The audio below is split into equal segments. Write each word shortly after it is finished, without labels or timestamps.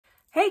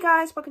Hey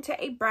guys, welcome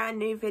to a brand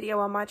new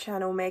video on my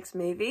channel, Meg's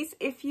Movies.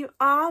 If you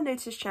are new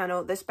to this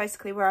channel, this is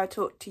basically where I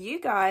talk to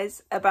you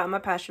guys about my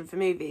passion for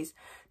movies.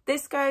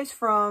 This goes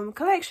from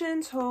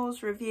collections,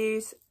 hauls,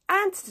 reviews,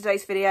 and to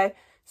today's video,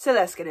 so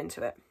let's get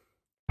into it.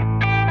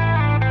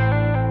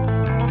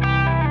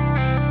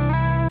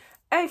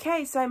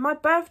 Okay, so my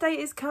birthday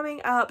is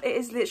coming up. It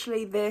is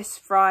literally this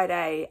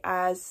Friday,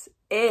 as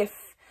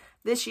if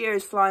this year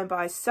is flying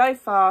by so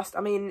fast.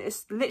 I mean,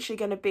 it's literally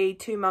going to be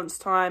 2 months'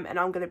 time and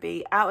I'm going to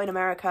be out in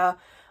America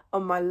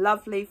on my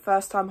lovely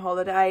first time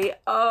holiday.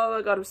 Oh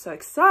my god, I'm so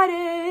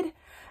excited.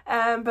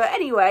 But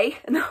anyway,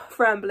 enough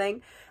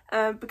rambling.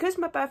 Because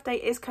my birthday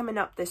is coming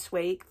up this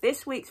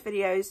week's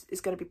videos is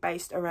going to be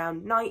based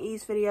around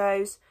 90s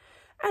videos.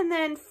 And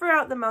then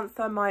throughout the month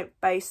I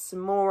might base some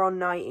more on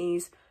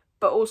 90s,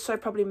 but also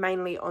probably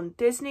mainly on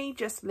Disney,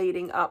 just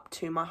leading up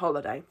to my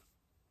holiday.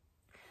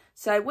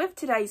 So with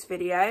today's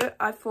video,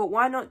 I thought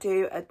why not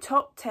do a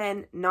top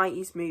 10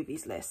 90s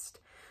movies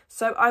list.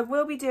 So I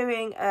will be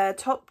doing a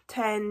top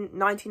 10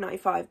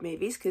 1995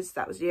 movies because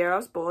that was the year I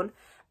was born.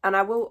 And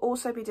I will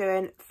also be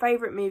doing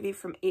favourite movie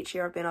from each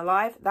year I've been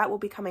alive. That will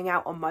be coming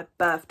out on my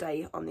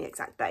birthday on the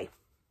exact day.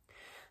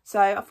 So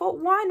I thought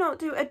why not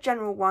do a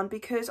general one,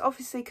 because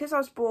obviously because I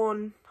was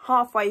born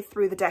halfway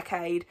through the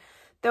decade,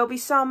 there'll be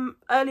some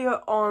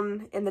earlier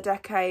on in the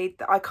decade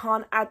that I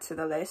can't add to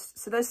the list.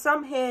 So there's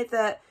some here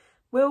that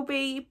will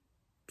be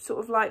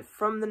sort of like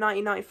from the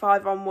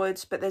 1995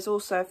 onwards, but there's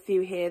also a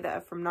few here that are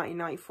from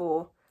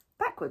 1994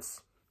 backwards.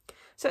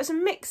 So it's a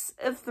mix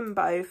of them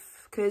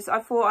both, because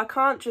I thought I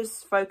can't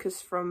just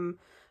focus from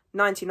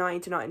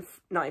 1990 to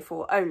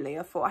 1994 only.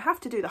 I thought I have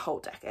to do the whole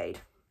decade.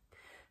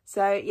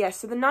 So yeah,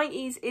 so the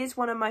 90s is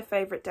one of my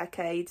favourite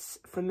decades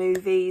for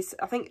movies.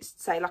 I think,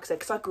 like I said,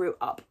 because I grew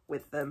up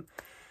with them.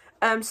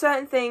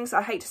 Certain things,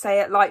 I hate to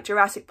say it, like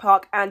Jurassic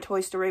Park and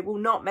Toy Story will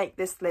not make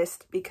this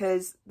list,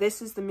 because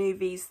this is the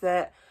movies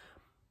that,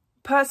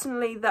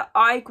 personally, that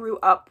I grew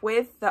up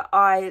with, that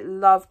I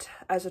loved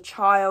as a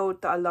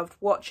child, that I loved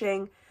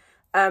watching.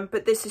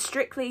 But this is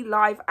strictly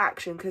live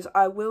action, because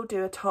I will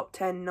do a top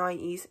 10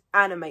 90s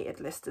animated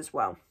list as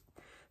well.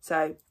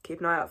 So keep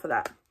an eye out for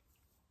that,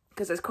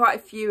 because there's quite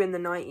a few in the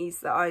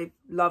 90s that I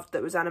loved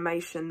that was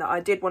animation that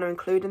I did want to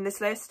include in this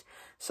list.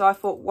 So I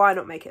thought, why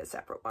not make it a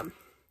separate one?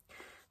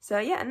 So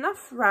yeah,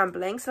 enough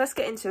rambling. So let's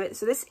get into it.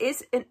 So this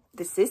is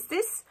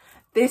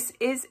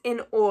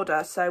in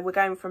order. So we're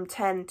going from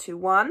 10 to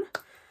 1.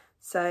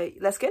 So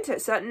let's get into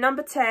it. So at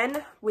number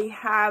 10, we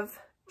have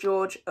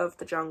George of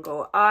the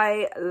Jungle.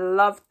 I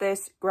loved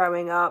this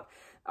growing up.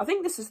 I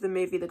think this is the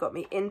movie that got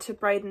me into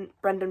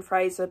Brendan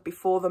Fraser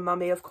before The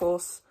Mummy, of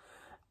course.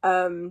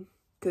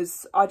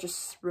 Because I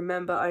just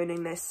remember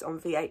owning this on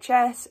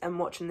VHS and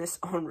watching this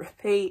on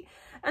repeat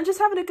and just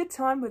having a good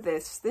time with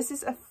this. This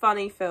is a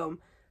funny film.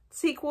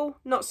 Sequel,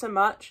 not so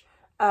much,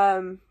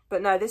 but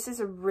no, this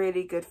is a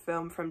really good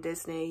film from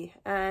Disney,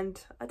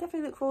 and I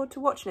definitely look forward to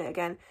watching it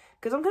again,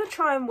 because I'm going to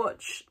try and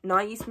watch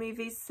 90s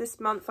movies this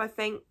month, I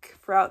think,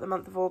 throughout the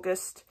month of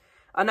August.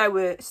 I know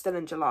we're still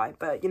in July,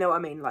 but you know what I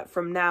mean, like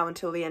from now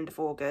until the end of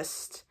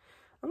August,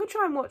 I'm going to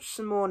try and watch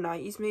some more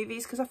 90s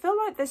movies, because I feel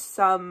like there's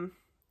some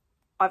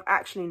I've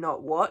actually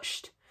not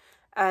watched,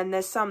 and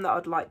there's some that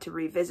I'd like to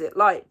revisit,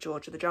 like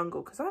George of the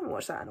Jungle, because I haven't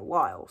watched that in a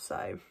while,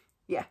 so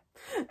yeah.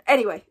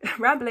 Anyway,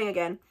 rambling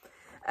again.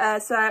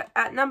 So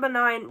at number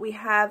 9, we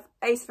have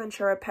Ace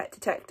Ventura, Pet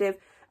Detective.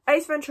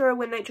 Ace Ventura,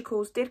 When Nature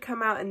Calls did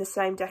come out in the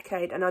same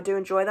decade, and I do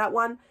enjoy that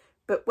one.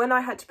 But when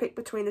I had to pick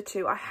between the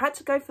two, I had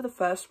to go for the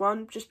first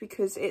one, just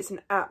because it's an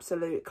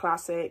absolute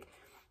classic.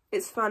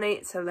 It's funny,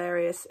 it's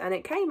hilarious, and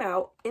it came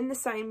out in the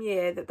same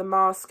year that The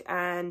Mask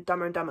and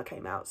Dumber and Dumber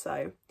came out.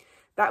 So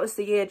that was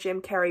the year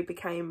Jim Carrey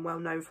became well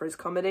known for his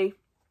comedy.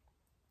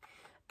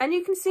 And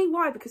you can see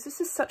why, because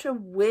this is such a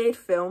weird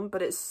film,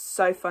 but it's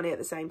so funny at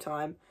the same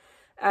time.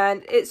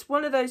 And it's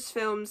one of those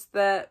films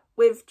that,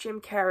 with Jim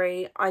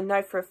Carrey, I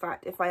know for a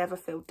fact if I ever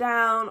feel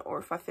down or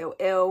if I feel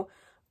ill,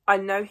 I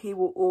know he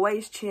will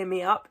always cheer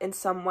me up in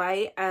some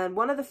way. And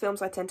one of the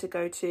films I tend to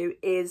go to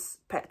is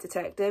Pet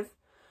Detective.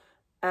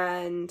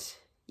 And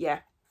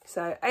yeah,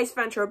 so Ace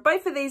Ventura,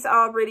 both of these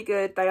are really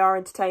good. They are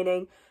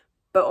entertaining,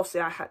 but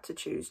obviously I had to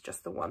choose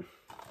just the one.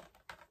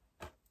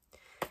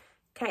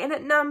 Okay, and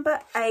at number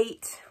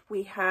 8,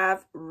 we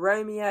have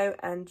Romeo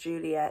and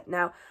Juliet.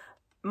 Now,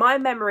 my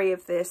memory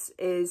of this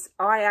is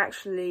I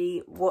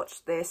actually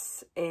watched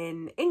this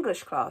in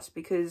English class,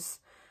 because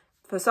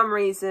for some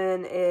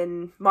reason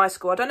in my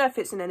school, I don't know if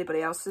it's in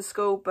anybody else's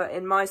school, but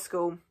in my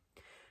school,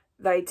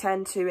 they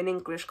tend to, in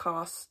English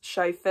class,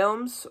 show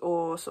films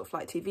or sort of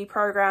like TV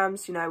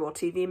programs, you know, or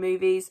TV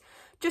movies,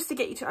 just to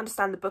get you to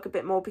understand the book a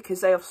bit more,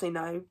 because they obviously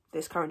know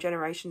this current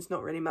generation's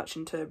not really much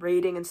into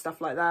reading and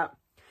stuff like that.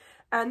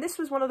 And this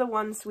was one of the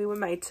ones we were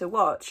made to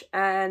watch,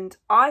 and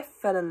I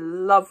fell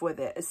in love with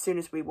it as soon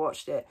as we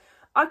watched it.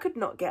 I could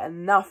not get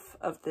enough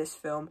of this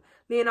film.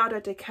 Leonardo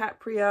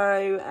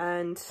DiCaprio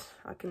and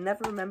I can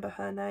never remember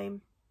her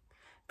name.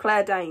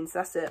 Claire Danes,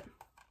 that's it.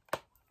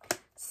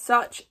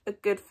 Such a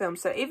good film.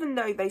 So even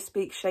though they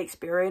speak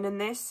Shakespearean in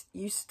this,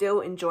 you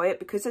still enjoy it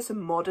because it's a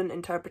modern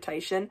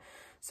interpretation.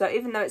 So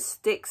even though it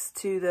sticks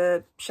to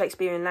the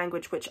Shakespearean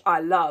language, which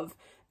I love,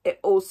 it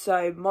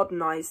also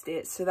modernized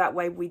it so that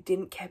way we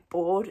didn't get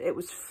bored. It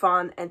was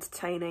fun,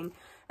 entertaining.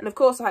 And of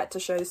course I had to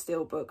show the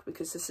steelbook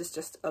because this is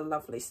just a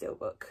lovely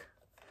steelbook.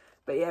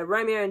 But yeah,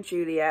 Romeo and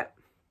Juliet,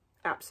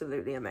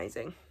 absolutely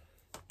amazing.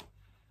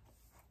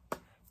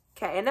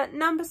 Okay, and at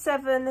number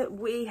 7,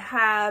 we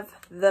have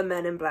The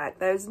Men in Black.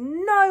 There's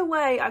no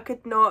way I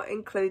could not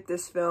include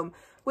this film.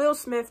 Will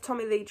Smith,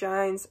 Tommy Lee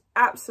Jones,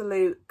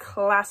 absolute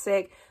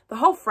classic. The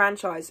whole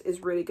franchise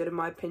is really good in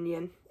my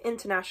opinion.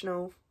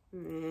 International,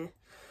 meh.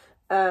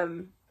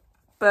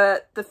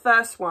 But the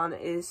first one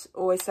is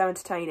always so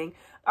entertaining.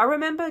 I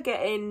remember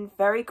getting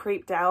very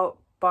creeped out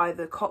by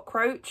the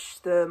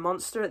cockroach, the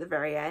monster at the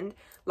very end.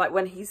 Like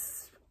when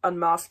he's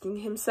unmasking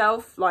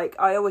himself. Like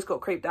I always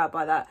got creeped out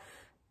by that.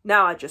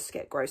 Now I just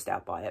get grossed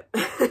out by it.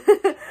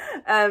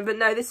 But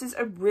no, this is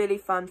a really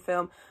fun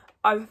film.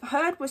 I've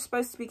heard we're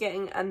supposed to be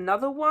getting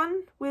another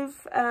one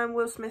with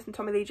Will Smith and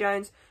Tommy Lee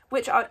Jones,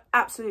 which I'd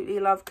absolutely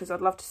love because I'd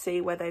love to see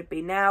where they'd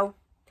be now.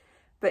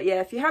 But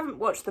yeah, if you haven't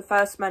watched the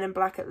first Men in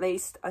Black at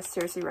least, I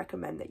seriously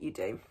recommend that you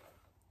do.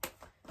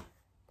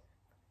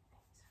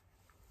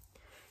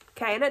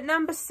 Okay, and at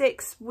number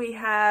 6, we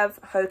have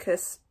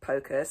Hocus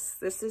Pocus.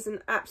 This is an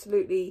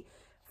absolutely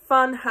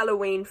fun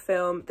Halloween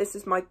film. This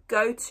is my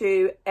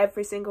go-to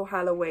every single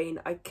Halloween.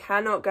 I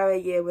cannot go a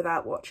year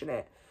without watching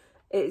it.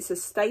 It's a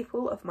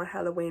staple of my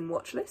Halloween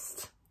watch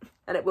list,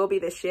 and it will be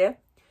this year.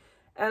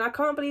 And I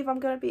can't believe I'm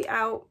going to be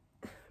out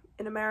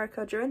in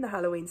America during the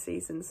Halloween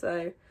season,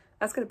 so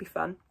that's going to be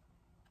fun.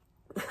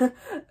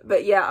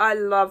 But yeah, I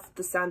love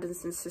the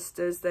Sanderson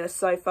sisters. They're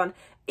so fun.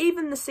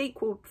 Even the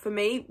sequel for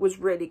me was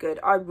really good.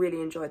 I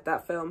really enjoyed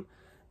that film.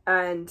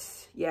 And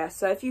yeah,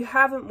 so if you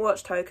haven't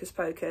watched Hocus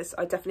Pocus,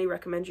 I definitely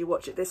recommend you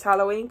watch it this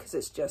Halloween because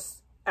it's just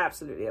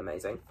absolutely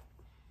amazing.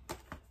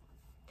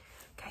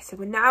 Okay, so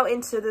we're now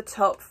into the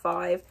top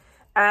 5.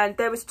 And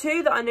there was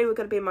 2 that I knew were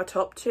going to be in my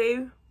top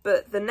 2.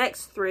 But the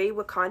next 3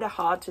 were kind of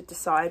hard to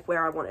decide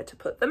where I wanted to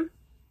put them.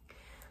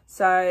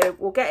 So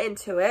we'll get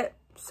into it.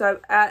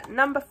 So at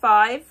number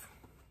 5,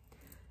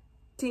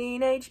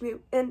 Teenage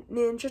Mutant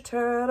Ninja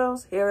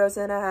Turtles, Heroes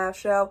in a Half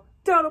Shell,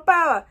 Total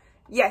Power.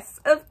 Yes,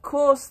 of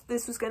course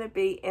this was going to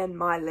be in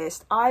my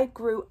list. I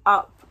grew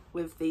up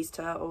with these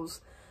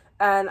turtles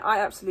and I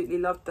absolutely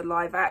loved the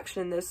live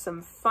action. There's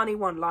some funny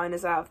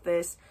one-liners out of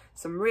this,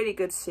 some really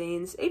good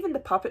scenes. Even the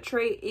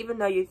puppetry, even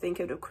though you'd think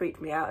it would have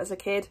creeped me out as a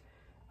kid,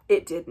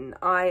 it didn't.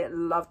 I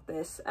loved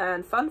this.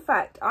 And fun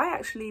fact, I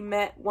actually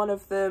met one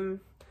of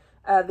them,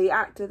 the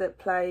actor that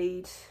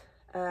played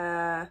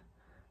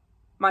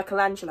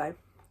Michelangelo,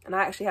 and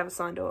I actually have a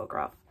signed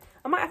autograph.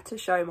 I might have to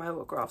show my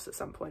autographs at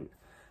some point.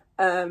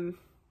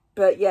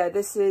 But yeah,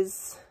 this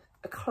is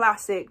a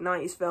classic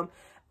 90s film,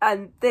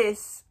 and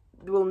this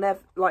will never,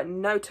 like,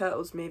 no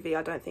Turtles movie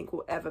I don't think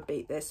will ever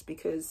beat this,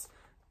 because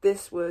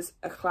this was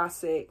a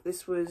classic.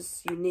 This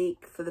was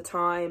unique for the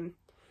time,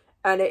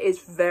 and it is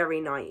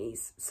very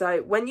 90s.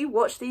 So when you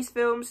watch these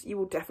films, you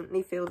will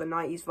definitely feel the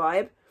 90s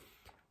vibe.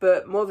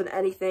 But more than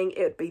anything,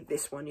 it would be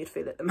this one. You'd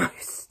feel it the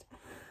most.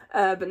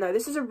 But no,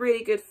 this is a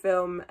really good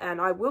film. And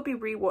I will be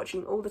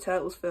rewatching all the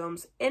Turtles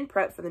films in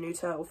prep for the new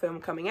Turtle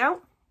film coming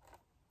out.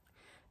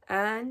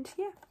 And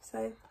yeah,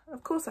 so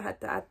of course I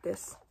had to add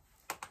this.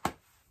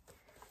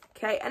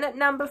 Okay, and at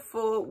number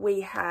 4,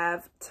 we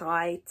have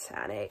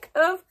Titanic.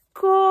 Of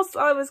course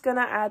I was going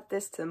to add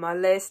this to my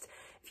list.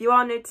 If you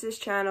are new to this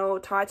channel,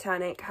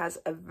 Titanic has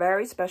a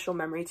very special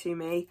memory to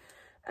me.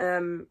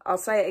 I'll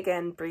say it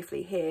again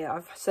briefly here.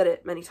 I've said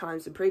it many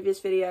times in previous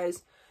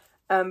videos.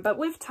 But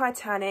with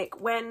Titanic,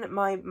 when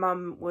my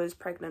mum was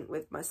pregnant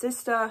with my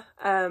sister,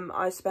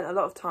 I spent a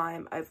lot of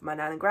time over my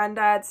nan and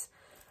granddad's.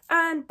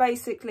 And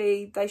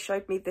basically, they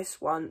showed me this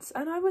once,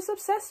 and I was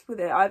obsessed with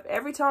it.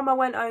 Every time I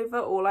went over,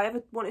 all I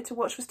ever wanted to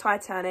watch was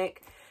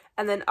Titanic.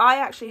 And then I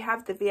actually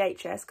have the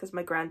VHS because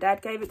my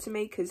granddad gave it to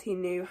me because he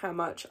knew how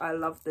much I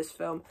loved this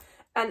film.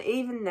 And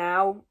even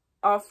now,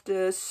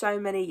 after so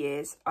many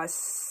years, I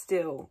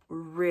still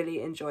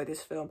really enjoy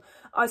this film.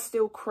 I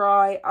still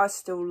cry, I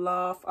still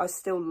laugh, I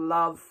still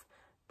love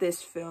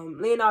this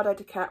film. Leonardo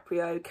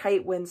DiCaprio,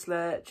 Kate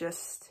Winslet,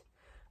 just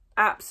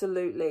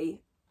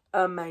absolutely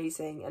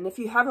amazing. And if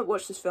you haven't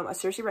watched this film, I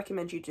seriously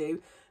recommend you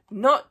do.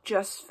 Not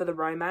just for the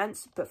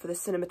romance, but for the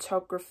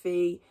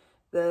cinematography,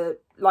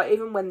 like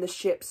even when the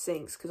ship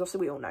sinks, because also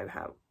we all know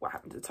what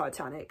happened to the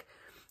Titanic.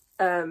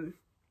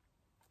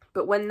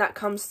 But when that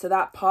comes to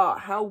that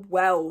part, how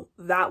well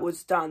that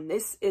was done.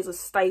 This is a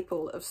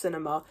staple of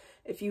cinema.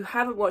 If you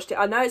haven't watched it,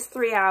 I know it's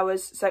 3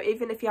 hours, so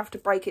even if you have to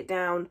break it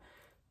down,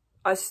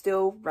 I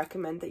still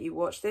recommend that you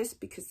watch this,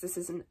 because this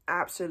is an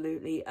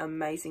absolutely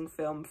amazing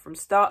film from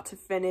start to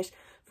finish,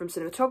 from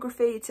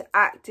cinematography to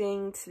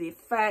acting to the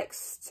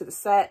effects to the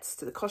sets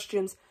to the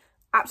costumes.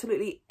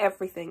 Absolutely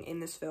everything in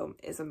this film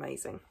is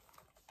amazing.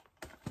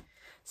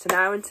 So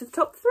now into the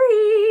top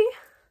 3.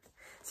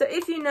 So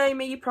if you know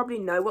me, you probably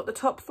know what the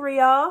top 3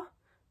 are.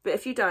 But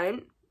if you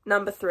don't,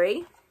 number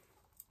 3,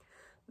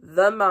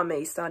 The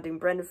Mummy, starring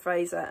Brendan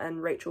Fraser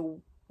and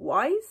Rachel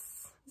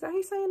Weisz. Is that how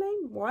you say her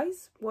name?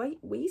 Weisz?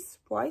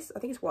 Weisz? I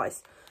think it's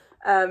Weisz.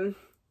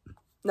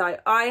 No,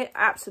 I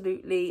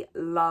absolutely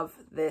love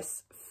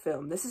this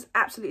film. This is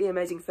absolutely an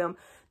amazing film.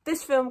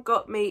 This film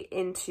got me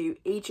into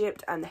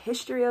Egypt and the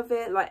history of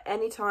it. Like,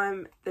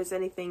 anytime there's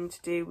anything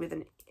to do with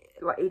an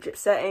Egypt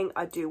setting,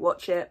 I do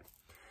watch it.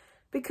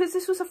 Because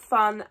this was a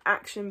fun,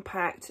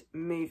 action-packed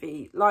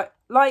movie.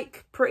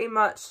 Like pretty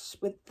much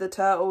with the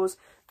Turtles,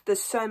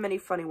 there's so many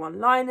funny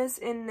one-liners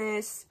in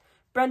this.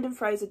 Brendan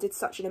Fraser did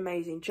such an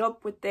amazing job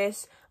with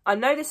this. I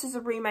know this is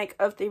a remake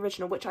of the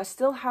original, which I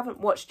still haven't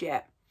watched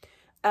yet.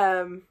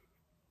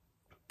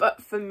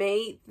 But for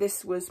me,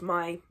 this was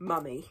my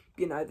mummy.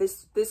 You know,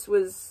 this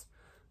was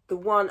the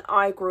one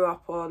I grew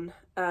up on.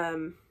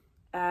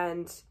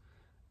 And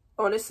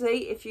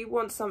honestly, if you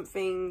want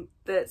something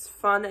that's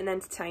fun and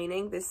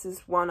entertaining, this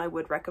is one I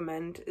would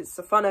recommend. It's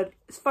a fun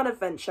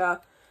adventure,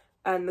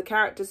 and the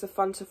characters are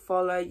fun to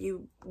follow.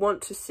 You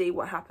want to see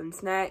what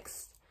happens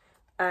next.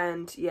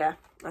 And yeah,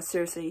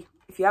 seriously,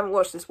 if you haven't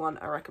watched this one,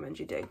 I recommend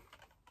you do.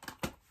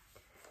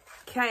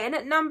 Okay, and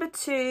at number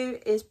 2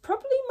 is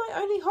probably my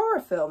only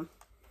horror film.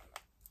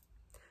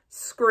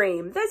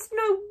 Scream. There's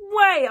no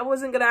way I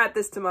wasn't going to add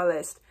this to my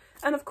list.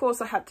 And of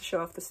course I had to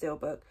show off the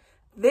steelbook.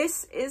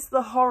 This is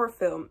the horror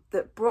film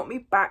that brought me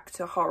back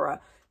to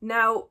horror.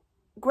 Now,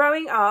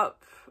 growing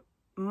up,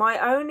 my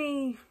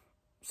only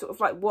sort of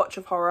like watch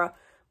of horror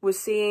was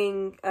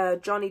seeing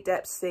Johnny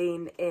Depp's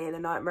scene in A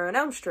Nightmare on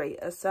Elm Street,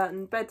 a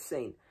certain bed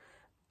scene.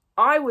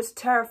 I was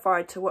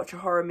terrified to watch a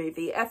horror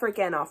movie ever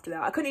again after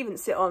that. I couldn't even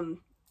sit on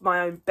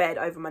my own bed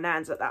over my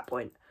nans at that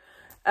point.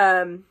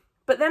 But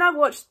then I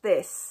watched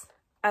this,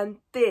 and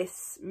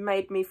this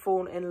made me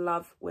fall in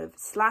love with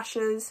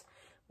slashers,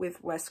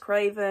 with Wes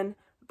Craven,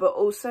 but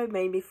also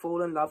made me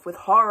fall in love with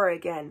horror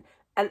again.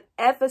 And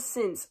ever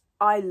since,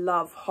 I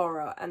love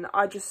horror, and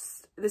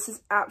this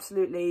is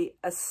absolutely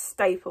a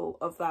staple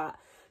of that.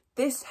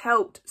 This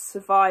helped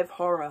survive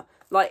horror.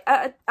 Like,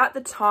 at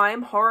the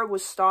time, horror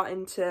was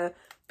starting to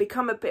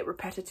become a bit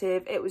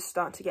repetitive. It was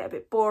starting to get a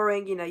bit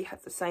boring. You know, you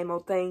had the same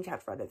old things. You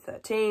had Friday the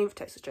 13th,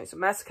 Texas Chainsaw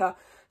Massacre.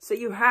 So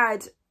you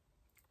had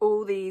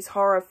all these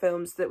horror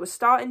films that were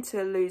starting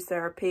to lose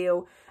their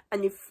appeal,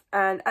 and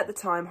at the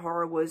time,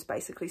 horror was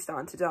basically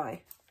starting to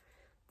die.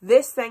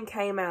 This then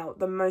came out,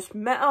 the most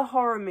meta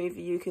horror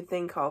movie you could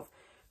think of.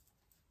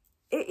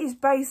 It is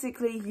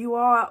basically, you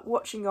are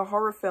watching a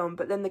horror film,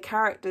 but then the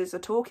characters are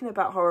talking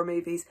about horror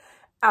movies.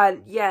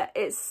 And yeah,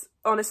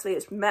 honestly,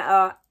 it's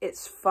meta,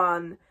 it's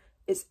fun,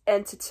 it's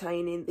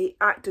entertaining. The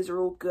actors are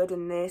all good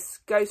in this.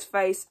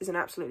 Ghostface is an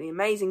absolutely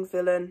amazing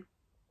villain.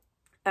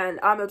 And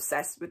I'm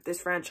obsessed with this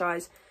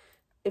franchise.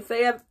 If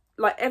they have,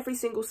 like, every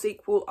single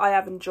sequel I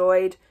have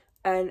enjoyed,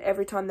 and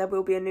every time there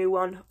will be a new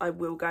one, I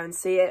will go and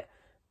see it.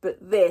 But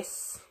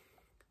this,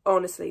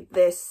 honestly,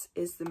 this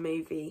is the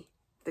movie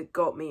that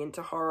got me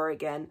into horror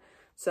again.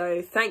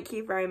 So thank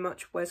you very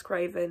much, Wes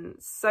Craven.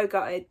 So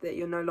gutted that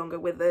you're no longer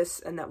with us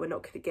and that we're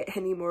not going to get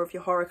any more of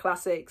your horror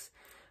classics.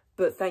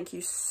 But thank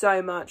you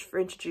so much for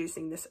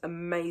introducing this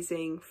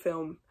amazing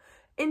film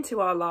into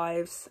our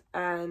lives.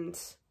 And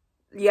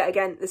yet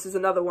again, this is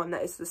another one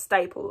that is the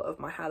staple of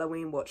my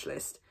Halloween watch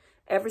list.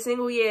 Every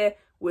single year,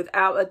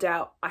 without a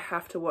doubt, I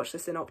have to watch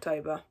this in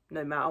October,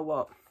 no matter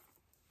what.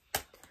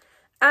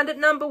 And at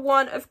number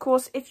 1, of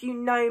course, if you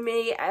know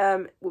me,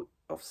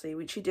 obviously,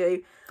 which you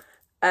do,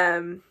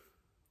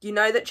 you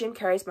know that Jim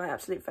Carrey is my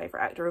absolute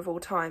favourite actor of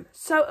all time.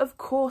 So, of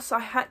course, I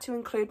had to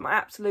include my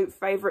absolute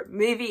favourite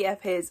movie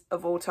of his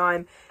of all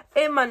time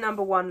in my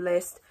number 1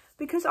 list,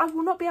 because I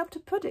will not be able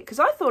to put it. Because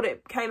I thought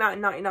it came out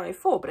in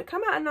 1994, but it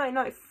came out in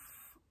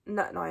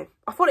 1995.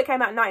 I thought it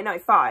came out in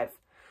 1995,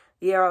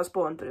 the year I was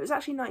born, but it was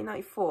actually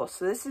 1994.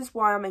 So this is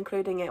why I'm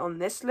including it on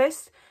this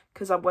list,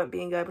 because I won't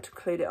be able to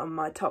include it on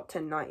my top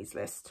 10 90s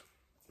list,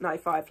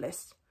 95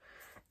 list.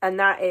 And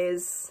that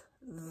is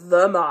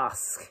The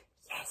Mask.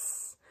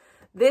 Yes.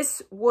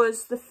 This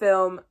was the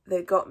film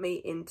that got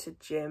me into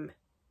Jim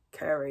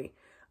Carrey.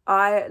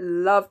 I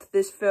loved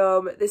this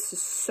film. This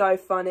is so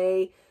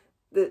funny.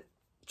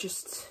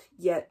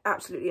 Yeah,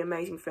 absolutely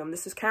amazing film.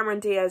 This is Cameron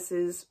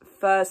Diaz's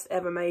first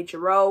ever major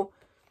role.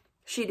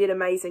 She did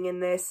amazing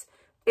in this.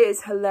 It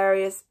is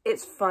hilarious,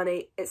 it's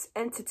funny, it's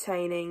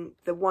entertaining,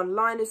 the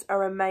one-liners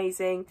are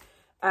amazing,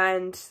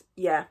 and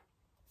yeah,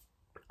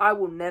 I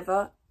will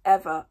never,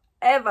 ever,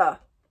 ever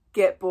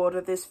get bored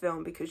of this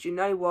film, because you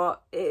know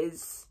what, it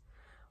is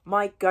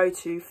my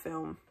go-to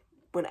film.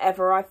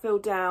 Whenever I feel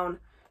down,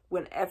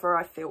 whenever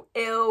I feel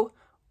ill,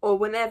 or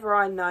whenever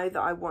I know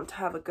that I want to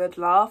have a good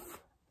laugh,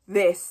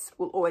 this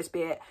will always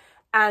be it.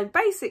 And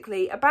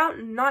basically, about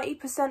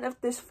 90%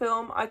 of this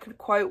film I could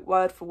quote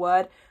word for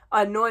word.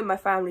 I annoy my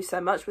family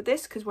so much with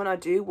this, because when I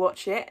do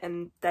watch it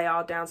and they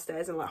are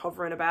downstairs and like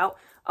hovering about,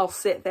 I'll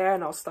sit there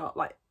and I'll start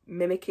like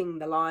mimicking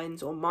the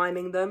lines or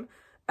miming them.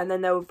 And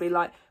then they will be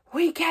like,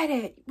 we get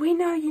it. We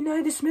know you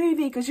know this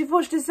movie because you've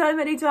watched it so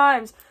many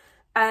times.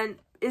 And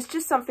it's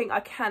just something I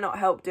cannot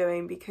help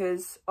doing,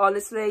 because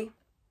honestly,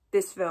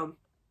 this film,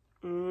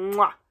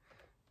 Mwah!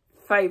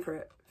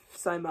 Favourite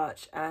so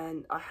much,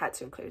 and I had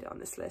to include it on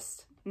this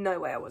list. No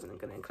way I wasn't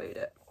going to include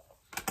it.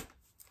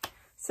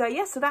 So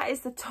yeah, so that is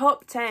the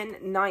top 10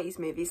 90s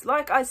movies.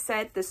 Like I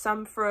said, there's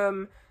some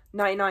from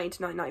 1990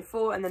 to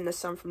 1994, and then there's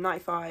some from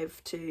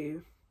 95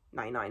 to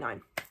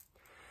 1999.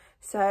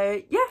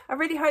 So yeah, I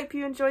really hope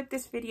you enjoyed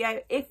this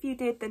video. If you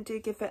did, then do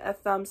give it a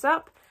thumbs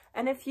up.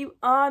 And if you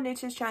are new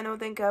to this channel,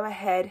 then go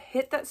ahead,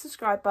 hit that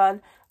subscribe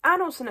button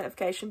and also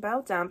notification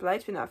bell down below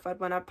to be notified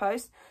when I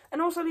post.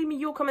 And also leave me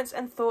your comments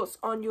and thoughts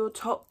on your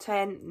top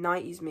 10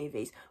 90s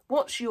movies.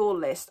 What's your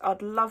list?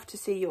 I'd love to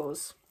see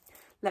yours.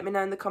 Let me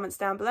know in the comments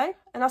down below,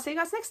 and I'll see you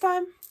guys next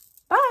time.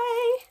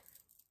 Bye!